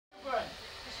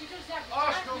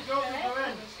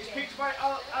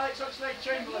Alex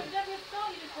Oxlade-Chamberlain.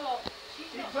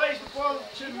 He plays the ball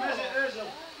to Mesut Ozil.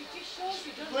 He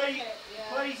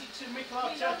plays it to Mikel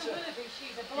Arteta.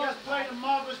 He has played a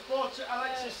marvellous ball to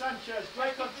Alexis Sanchez.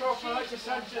 Great control from Alexis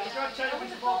Sanchez. John Taylor wins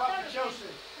the ball back for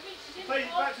Chelsea. He plays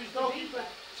it back to his goalkeeper,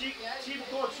 Thibaut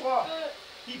Courtois.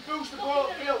 He boosts the ball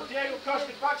upfield. Diego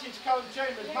Costa backs into Callum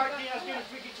Chambers. Mike Dean has given a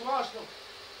free kick to Arsenal.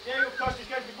 Diego Costa is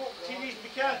going to be booked. He needs to be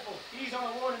careful. He's on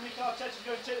a warning. Mikel Arteta is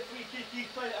going to take the free kick. He's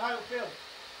played at high upfield.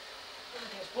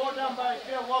 It's brought down by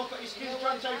Theo Walcott. He skins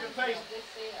John Taylor for pace.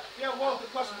 Theo Walcott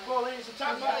crosses the ball in. It's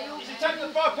attacked by. He's attacked the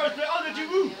far post, but on the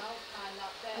Giroud.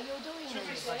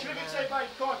 Terrific save by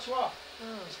Courtois.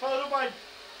 It's followed up by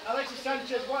Alexis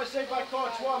Sanchez. What a save by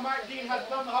Courtois. Mike Dean has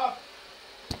blown the half.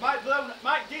 Mike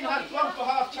Dean has blown for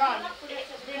half time.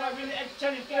 It's been a really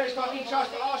entertaining first half. In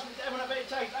charge for Arsenal. Everyone have 8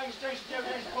 takes. James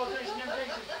Jason, Paul Jason,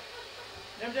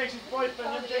 Jem Jenkinson's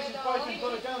boyfriend,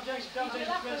 brother, down Jenkinson's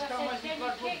friends, Carl Messi,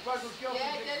 Bradwood's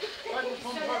girlfriend, Bradwood's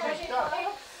mum, Bradwood's dad,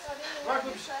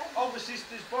 Bradwood's older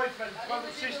sister's boyfriend,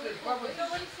 Bradwood's sister's boyfriend.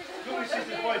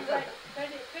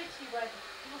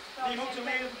 Liam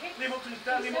Upton's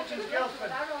dad, Liam Upton's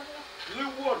girlfriend.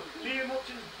 Lou Wood, Liam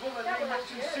Upton's brother, Liam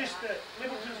Upton's sister,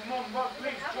 Liam Upton's mum, Rob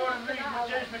Briggs, Jordan Reed,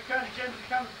 James McCann, James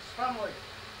McCann's family.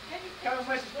 Callum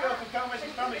West's girlfriend, Callum West's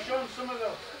family, Sean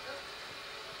Somerville.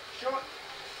 Sean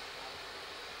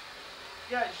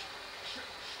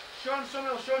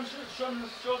Somerville, Sean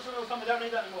Somerville's family, don't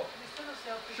need that anymore.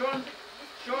 Sean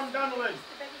Donlan,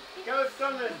 Gareth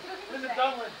Donlan, Linda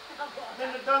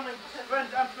Donlan,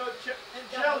 friends, Anfield,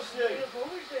 Chelsea.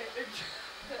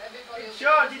 In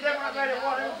charge, he didn't want to make it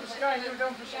 1-0 for Sky, he was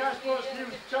down for Sky Sports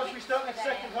News. Chelsea starting the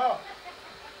second half.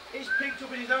 He's picked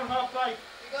up in his own half by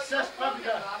Cesc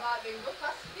Fabregas.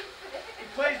 He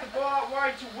plays the ball out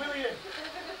wide to William.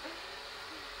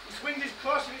 He swings his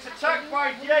cross and it's attacked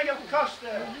by Diego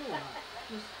Costa.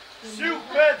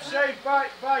 Superb save by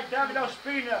David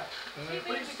Ospina.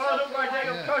 But it's followed up by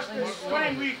Diego Costa.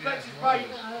 Stunning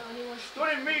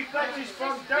reflexes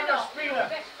from David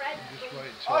Ospina.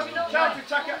 Arsenal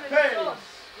counter-attack at pace.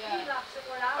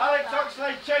 Alex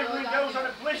Oxlade-Chamberlain goes on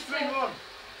a blistering run.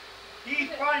 He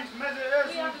finds Mesut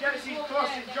Ozil, gets his cross,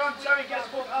 and John Terry gets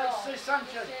above Alexis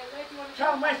Sanchez.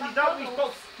 Cal Mesli's out of his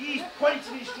box. He's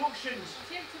pointing instructions.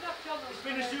 It's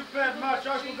been a superb match.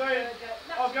 Arsenal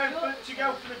are going to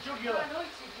go for the jugular.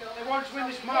 They want to win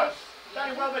this match.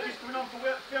 Danny Welbeck is coming on for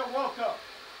Theo Walcott.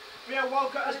 Theo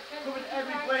Walcott has covered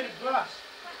every blade of grass.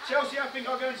 Chelsea, I think,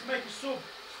 are going to make a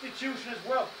substitution as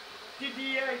well.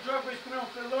 Didier Drogba is coming on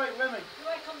for Loic Remy.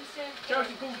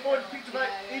 Chelsea comes forward and picks up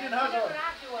Eden Hazard.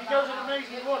 He goes on an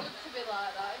amazing run.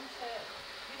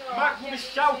 Mac will be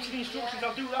shouting instructions,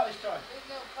 I'll do that this time.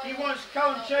 He wants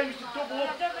Callum Chambers to double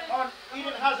up on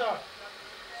Eden Hazard.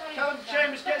 Callum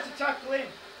Chambers gets the tackle in.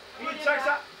 He attacks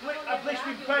at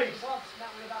blistering pace.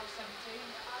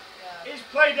 It's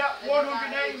played at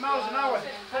 180 miles an hour.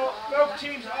 Both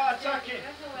teams are attacking.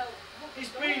 It's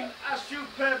been a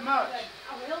superb match.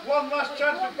 One last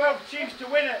chance for both teams to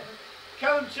win it.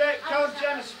 Callum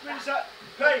Chambers sprints at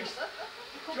pace.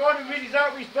 Jordan Reed is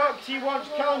out of his box. He wants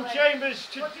Callum Chambers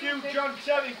to do John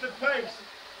Terry for pace.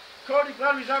 Cody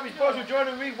Gladwell is out of his box with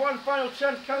Jordan Reed. One final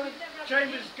chance. Callum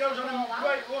Chambers goes on a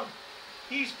great run.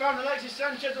 He's found Alexis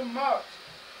Sanchez unmarked.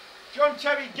 John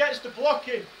Terry gets the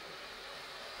blocking.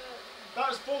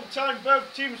 That's full time.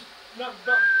 Both teams,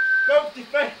 both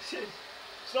defences.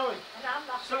 Sorry,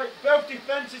 both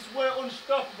defences were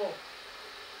unstoppable.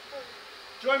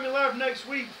 Join me live next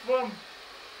week from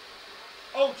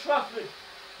Old Trafford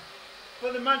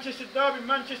for the Manchester Derby,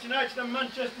 Manchester United and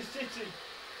Manchester City.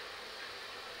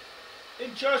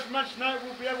 In charge for Manchester United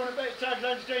will be everyone at Better Times,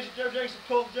 James Jenkinson, Joe Jenkinson,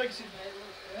 Paul Jenkinson,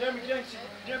 Jem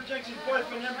Jenkinson's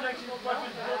boyfriend, Jem Jenkinson's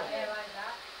boyfriend's brother.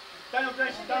 Daniel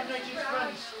Jenkinson, Dan Jenkinson's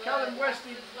friends, Callum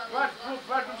Wesley,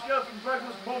 Bradwood's girlfriend,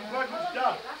 Bradwood's mum, Bradwood's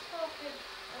dad.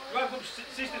 Bradwood's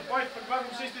sister's boyfriend,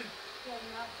 Bradwood's sister's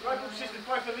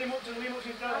boyfriend, Liam Upton's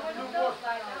dad, Luke Wood,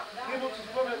 Liam Upton's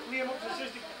brother, Liam Upton's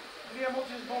sister, Liam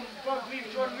Upton's mum, Bob Reed,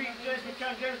 Jordan Reed, James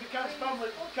McCann's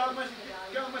family, Callum Wesley's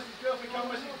girlfriend,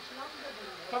 Callum Wesley's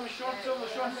family, Sean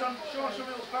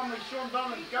Somerville's family, Sean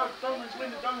Donlan, Gareth Donlan's,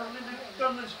 Linda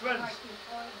Donlan's friends.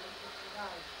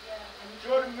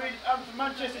 Jordan Reed and for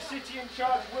Manchester City in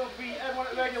charge will be everyone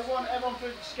at Radio 1, everyone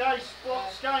for Sky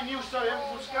News, everyone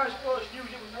from Sky Sports News.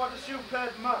 It was a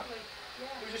superb match.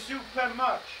 It was a superb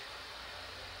match.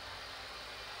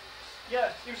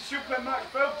 Yes, it was a superb match.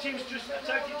 Both teams just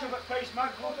attacked each other at pace.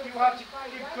 Michael, you have to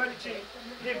give credit to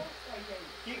him.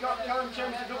 He got Callum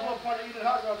Chambers to double up on Eden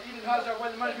Hazard. Eden Hazard,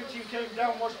 when the management team came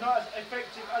down, was not as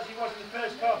effective as he was in the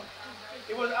first half.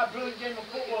 It was a brilliant game of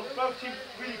football. Both teams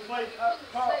really played a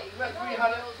part. The referee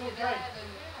had a good game.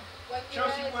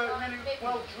 Chelsea were really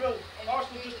well drilled.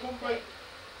 Arsenal just couldn't break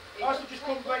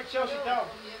Chelsea down.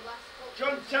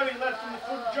 John Terry led from the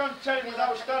front. John Terry was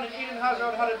outstanding. Eden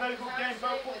Hazard had a very good game.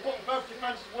 Both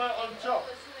defences were on top.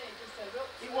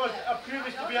 It was a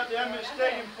privilege to be at the Emirates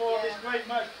Stadium for this great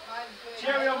match.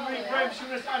 Thierry Henry, Graham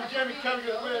Souness and Jeremy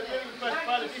Carragher were really impressed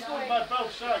by the discipline by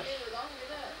both sides.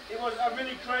 It was a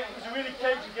really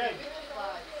cagey game.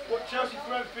 But Chelsea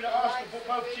for everything at Arsenal, but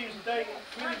both teams, they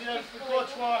really did everything.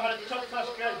 Courtois had a top-class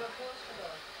game.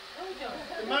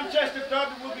 The Manchester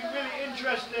derby will be really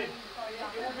interesting.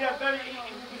 It will be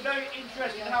very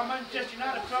interesting how Manchester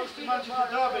United approach the Manchester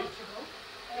derby.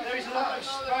 There is a lot of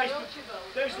spice.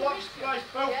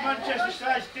 Both Manchester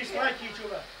sides dislike each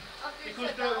other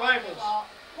because they're rivals.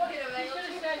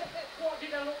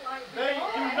 They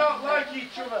do not like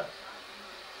each other.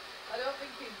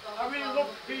 I really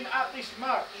loved being at this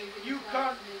match. You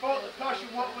can't fault the passion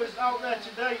what was out there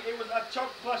today. It was a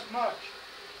top-class match.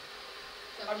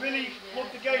 I really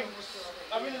loved the game.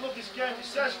 I really loved this game.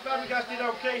 Cesc Fabregas did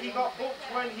okay. He got booked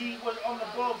when he was on the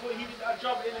ball, but he did a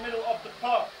job in the middle of the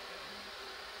park.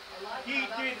 He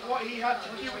did what he had to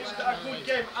do. It was a good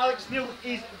game. Alex Neil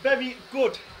is very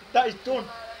good. That is done.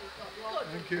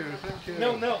 Thank you.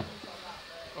 0-0.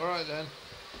 All right then.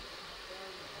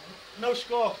 No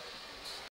score.